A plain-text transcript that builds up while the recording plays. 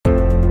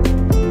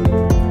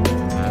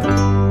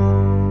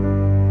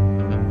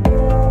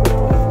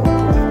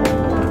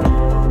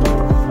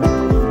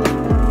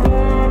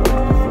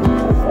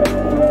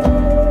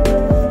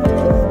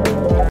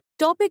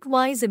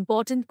Topic-wise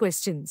important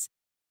questions.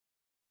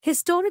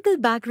 Historical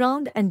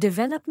background and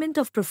development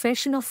of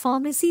profession of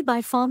pharmacy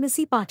by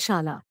Pharmacy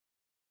Pathshala.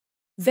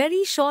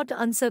 Very short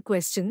answer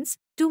questions,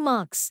 2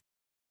 marks.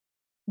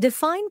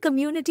 Define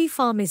community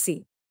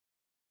pharmacy.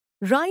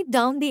 Write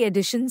down the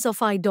additions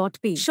of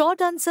I.P. Short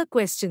answer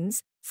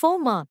questions, 4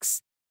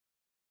 marks.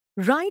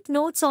 Write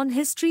notes on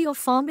history of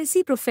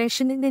pharmacy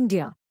profession in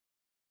India.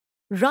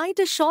 Write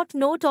a short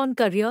note on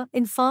career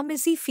in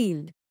pharmacy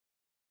field.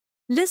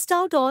 List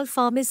out all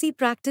pharmacy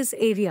practice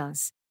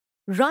areas.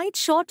 Write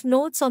short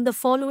notes on the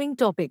following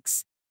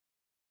topics.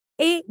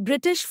 A.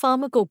 British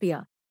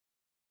Pharmacopoeia.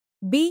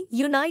 B.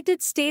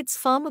 United States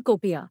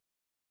Pharmacopoeia.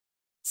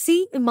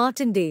 C.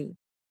 Martindale.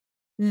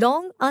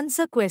 Long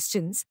answer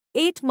questions,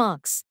 8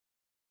 marks.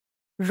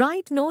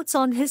 Write notes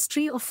on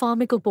history of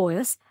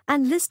pharmacopoeias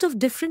and list of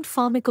different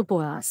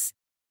pharmacopoeias.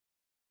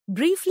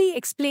 Briefly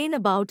explain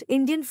about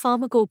Indian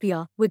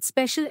pharmacopoeia with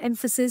special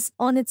emphasis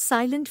on its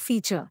silent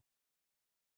feature.